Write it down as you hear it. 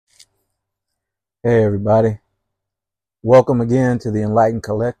Hey everybody, welcome again to the Enlightened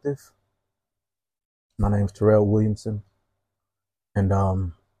Collective. My name is Terrell Williamson, and I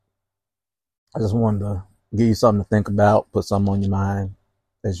just wanted to give you something to think about, put something on your mind,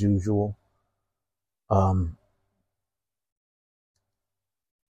 as usual. Um,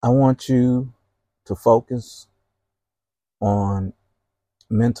 I want you to focus on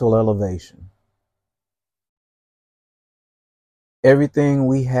mental elevation. Everything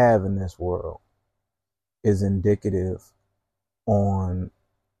we have in this world is indicative on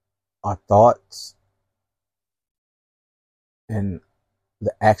our thoughts and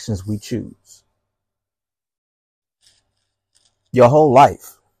the actions we choose. Your whole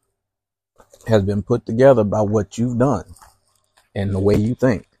life has been put together by what you've done and the way you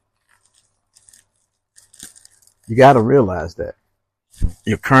think. You got to realize that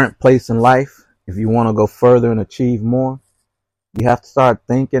your current place in life, if you want to go further and achieve more, you have to start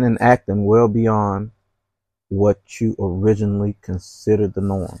thinking and acting well beyond what you originally considered the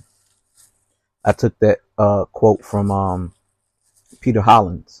norm. I took that quote from Peter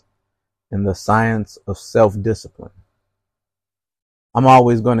Hollins in The Science of Self-Discipline. I'm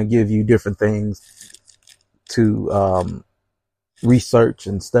always going to give you different things to research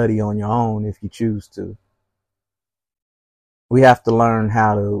and study on your own if you choose to. We have to learn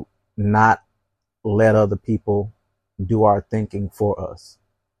how to not let other people do our thinking for us.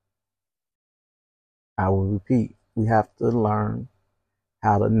 I will repeat, we have to learn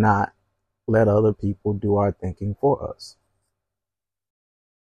how to not let other people do our thinking for us.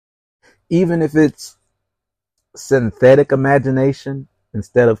 Even if it's synthetic imagination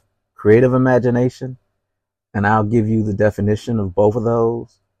instead of creative imagination, and I'll give you the definition of both of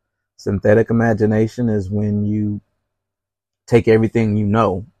those. Synthetic imagination is when you take everything you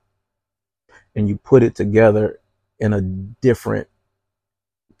know and you put it together in a different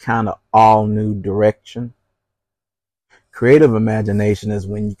kind of all new direction. Creative imagination is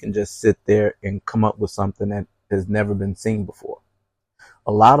when you can just sit there and come up with something that has never been seen before.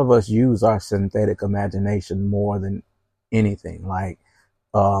 A lot of us use our synthetic imagination more than anything, like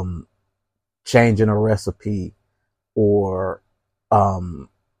changing a recipe or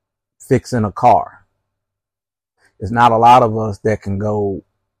fixing a car. There's not a lot of us that can go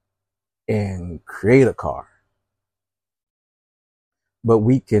and create a car, but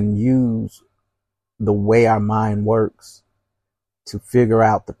we can use the way our mind works to figure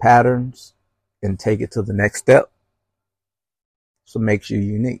out the patterns and take it to the next step. So it makes you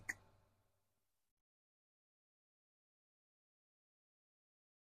unique.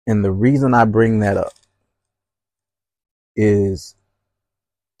 And the reason I bring that up is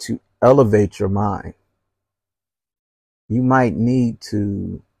to elevate your mind. You might need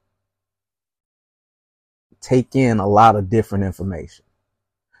to take in a lot of different information.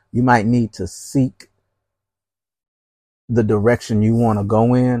 You might need to seek the direction you want to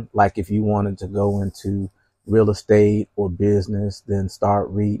go in. Like if you wanted to go into real estate or business, then start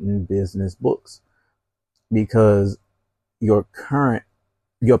reading business books, because your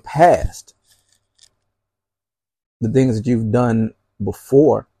past, the things that you've done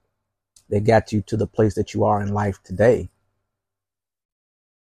before that got you to the place that you are in life today,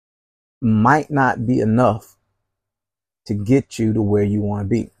 might not be enough to get you to where you want to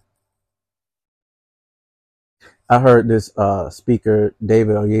be. I heard this speaker,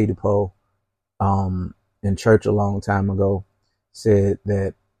 David Oyedepo, in church a long time ago, said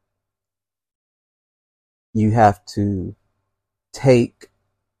that you have to take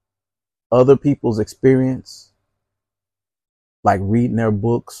other people's experience, like reading their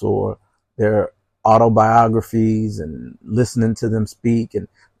books or their autobiographies and listening to them speak, and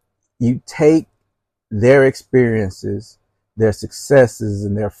you take their experiences, their successes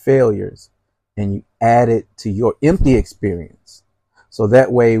and their failures, and you add it to your empty experience. So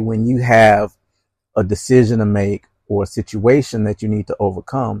that way, when you have a decision to make or a situation that you need to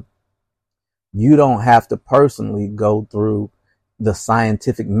overcome, you don't have to personally go through the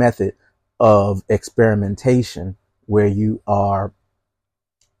scientific method of experimentation where you are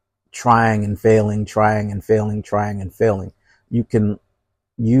trying and failing, trying and failing, trying and failing. You can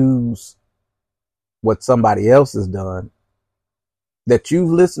use what somebody else has done that you've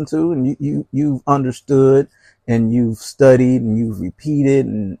listened to and you've understood and you've studied and you've repeated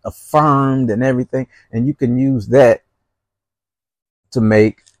and affirmed and everything, and you can use that to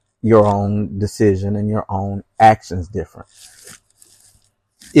make your own decision and your own actions different.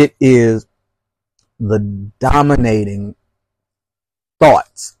 It is the dominating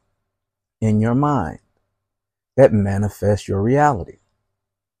thoughts in your mind that manifest your reality.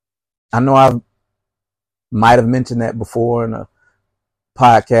 I know I might have mentioned that before in a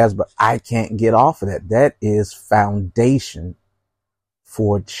podcast, but I can't get off of that. That is foundation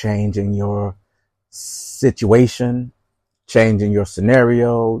for changing your situation, changing your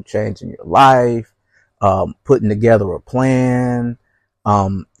scenario, changing your life, putting together a plan,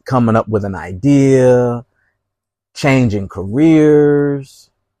 coming up with an idea, changing careers,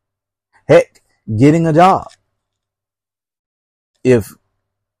 heck, getting a job. If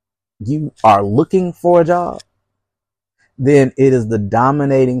you are looking for a job, then it is the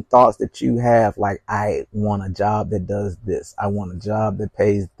dominating thoughts that you have. Like, I want a job that does this. I want a job that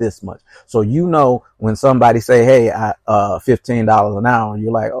pays this much. So, you know, when somebody say, hey, $15 an hour,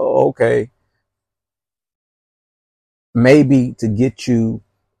 you're like, oh, okay. Maybe to get you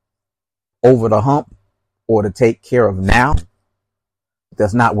over the hump or to take care of now,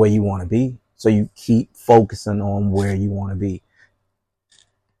 that's not where you want to be. So you keep focusing on where you want to be.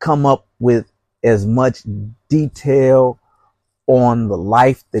 Come up with as much detail on the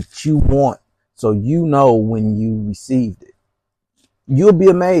life that you want, so you know when you received it. You'll be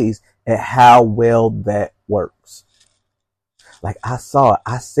amazed at how well that works. Like, I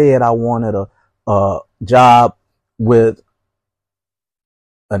said I wanted a job with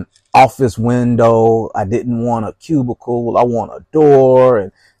an office window. I didn't want a cubicle. I want a door,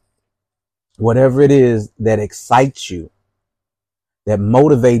 and whatever it is that excites you, that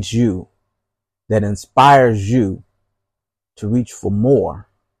motivates you, that inspires you to reach for more,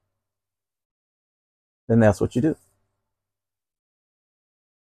 then that's what you do.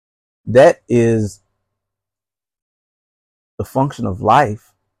 That is the function of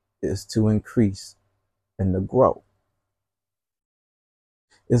life, is to increase and to grow.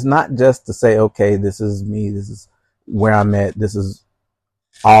 It's not just to say, okay, this is me, this is where I'm at, this is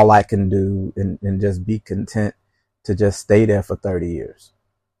all I can do, and just be content to just stay there for 30 years.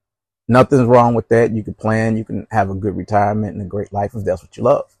 Nothing's wrong with that. You can plan, you can have a good retirement and a great life if that's what you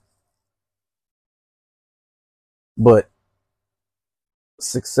love. But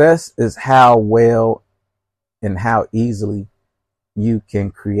success is how well and how easily you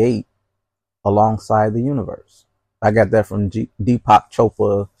can create alongside the universe. I got that from Deepak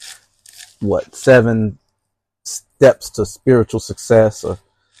Chopra, 7 steps to spiritual success, or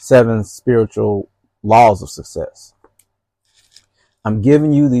 7 spiritual laws of success. I'm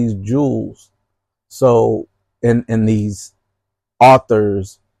giving you these jewels, so in these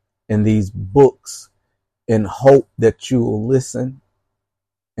authors, in these books, in hope that you will listen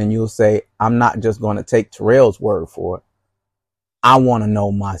and you'll say, I'm not just going to take Terrell's word for it. I want to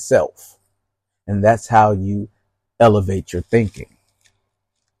know myself. And that's how you elevate your thinking.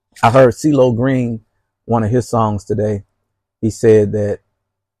 I heard CeeLo Green, one of his songs today. He said that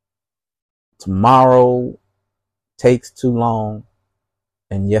tomorrow takes too long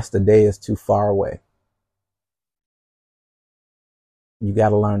and yesterday is too far away. You got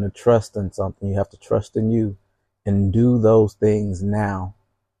to learn to trust in something. You have to trust in you and do those things now,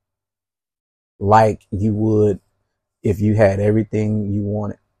 like you would if you had everything you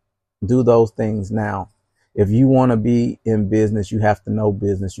wanted. Do those things now. If you want to be in business, you have to know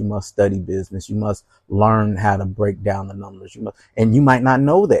business. You must study business. You must learn how to break down the numbers. And you might not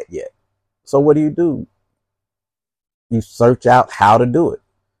know that yet. So what do? You search out how to do it.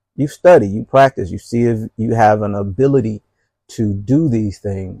 You study, you practice, you see if you have an ability to do these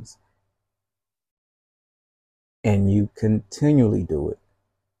things, and you continually do it.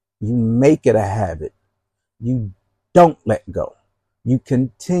 You make it a habit. You don't let go. You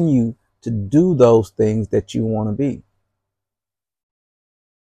continue to do those things that you want to be.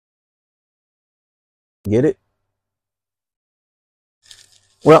 Get it?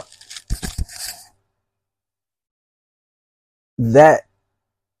 Well, that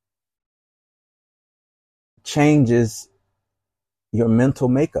changes your mental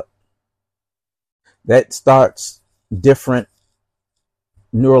makeup. That starts different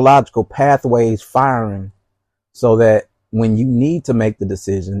neurological pathways firing, so that when you need to make the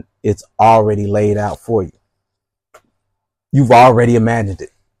decision, it's already laid out for you. You've already imagined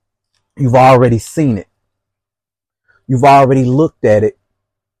it. You've already seen it. You've already looked at it.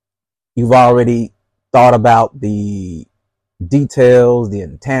 You've already thought about the details, the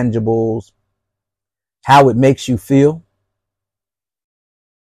intangibles, how it makes you feel.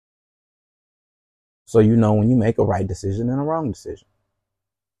 So you know when you make a right decision and a wrong decision.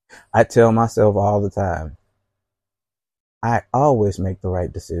 I tell myself all the time, I always make the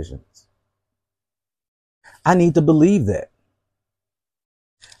right decisions. I need to believe that.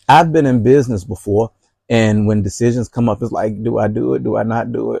 I've been in business before, and when decisions come up, it's like, do I do it? Do I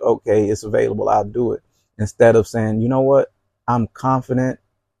not do it? Okay, it's available. I'll do it. Instead of saying, you know what? I'm confident,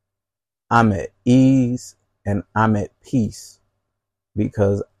 I'm at ease, and I'm at peace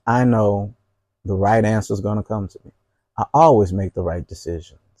because I know the right answer is going to come to me. I always make the right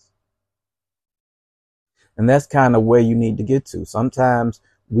decisions. And that's kind of where you need to get to. Sometimes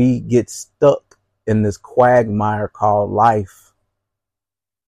we get stuck in this quagmire called life,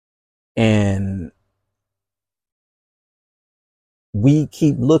 and we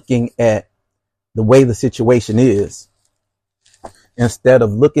keep looking at the way the situation is instead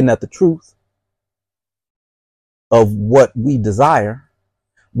of looking at the truth of what we desire.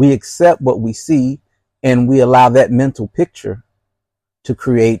 We accept what we see, and we allow that mental picture to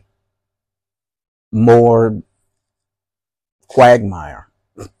create more quagmire,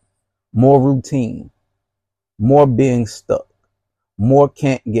 more routine, more being stuck, more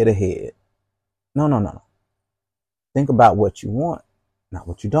can't get ahead. No. Think about what you want, not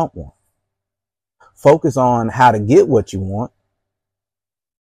what you don't want. Focus on how to get what you want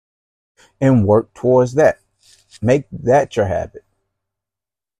and work towards that. Make that your habit.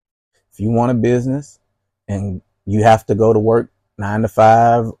 If you want a business and you have to go to work 9 to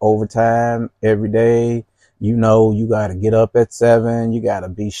 5, overtime every day, you know you got to get up at 7, you got to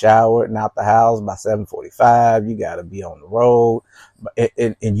be showered and out the house by 7:45, you got to be on the road,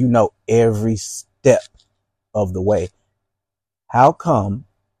 and you know every step of the way. How come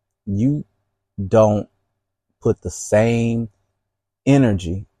you don't put the same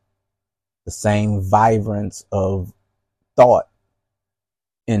energy, the same vibrance of thought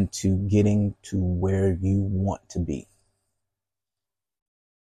into getting to where you want to be?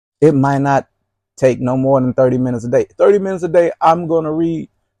 It might not take no more than 30 minutes a day. 30 minutes a day, I'm going to read.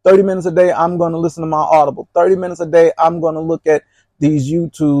 30 minutes a day, I'm going to listen to my Audible. 30 minutes a day, I'm going to look at these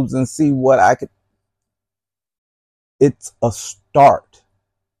YouTubes and see what I could. It's a start.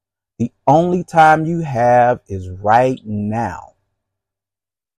 The only time you have is right now.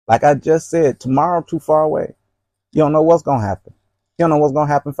 Like I just said, tomorrow too far away. You don't know what's going to happen. You don't know what's going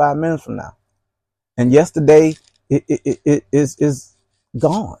to happen 5 minutes from now. And yesterday it is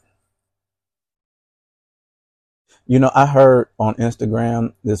gone. You know, I heard on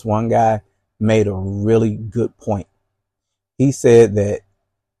Instagram, this one guy made a really good point. He said that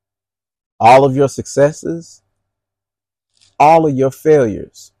all of your successes, all of your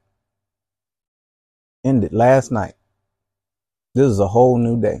failures ended last night. This is a whole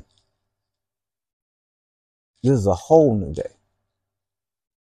new day. This is a whole new day.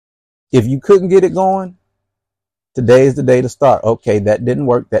 If you couldn't get it going, today is the day to start. Okay, that didn't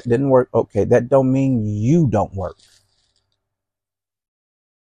work. That didn't work. Okay, that don't mean you don't work.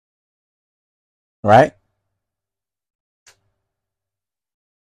 Right?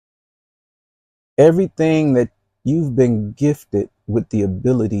 Everything that you've been gifted with the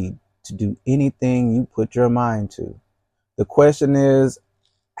ability to do anything you put your mind to. The question is,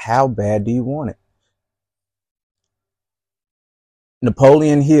 how bad do you want it?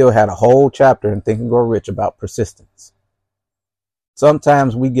 Napoleon Hill had a whole chapter in Think and Grow Rich about persistence.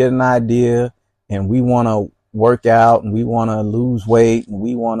 Sometimes we get an idea and we want to work out and we want to lose weight and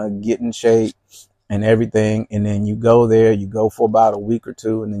we want to get in shape and everything. And then you go there, you go for about a week or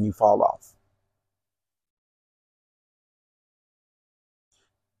two, and then you fall off.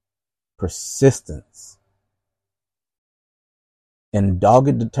 Persistence and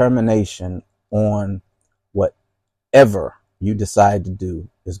dogged determination on whatever you decide to do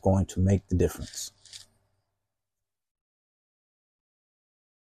is going to make the difference.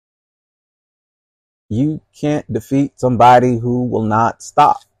 You can't defeat somebody who will not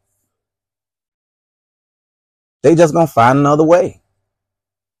stop. They just gonna find another way.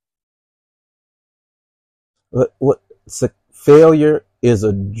 Failure is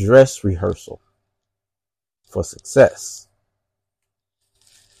a dress rehearsal for success.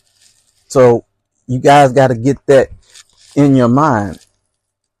 So you guys got to get that in your mind.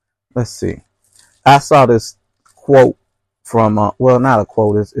 Let's see. I saw this quote from, well, not a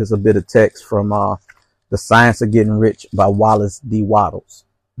quote, it's a bit of text from The Science of Getting Rich by Wallace D. Wattles.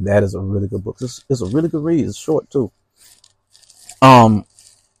 That is a really good book. It's a really good read. It's short too.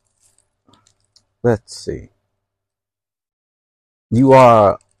 Let's see. You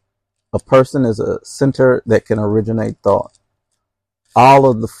are a person is a center that can originate thought.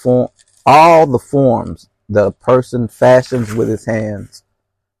 All the forms that a person fashions with his hands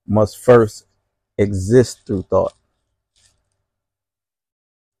must first exist through thought.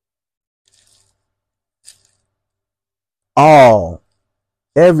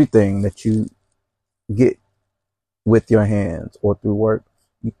 Everything that you get with your hands or through work,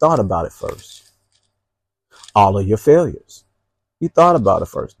 you thought about it first. All of your failures, you thought about it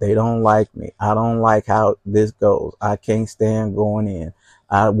first. They don't like me. I don't like how this goes. I can't stand going in.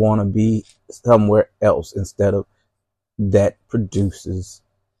 I want to be somewhere else instead of that produces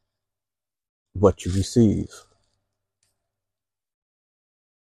what you receive.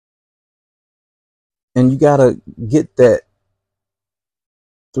 And you got to get that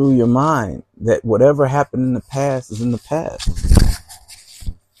through your mind, that whatever happened in the past is in the past.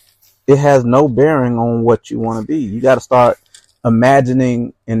 It has no bearing on what you want to be. You got to start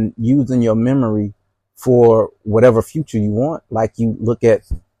imagining and using your memory for whatever future you want. Like you look at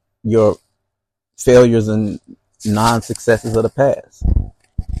your failures and non-successes of the past.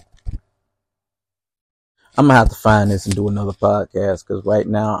 I'm gonna have to find this and do another podcast, because right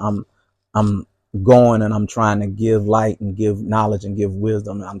now I'm going and I'm trying to give light and give knowledge and give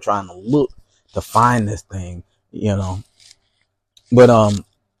wisdom, and I'm trying to look to find this thing, you know. But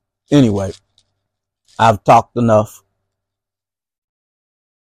anyway, I've talked enough.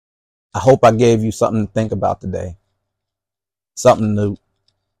 I hope I gave you something to think about today. Something to,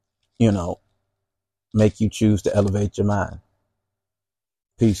 you know, make you choose to elevate your mind.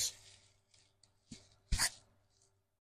 Peace.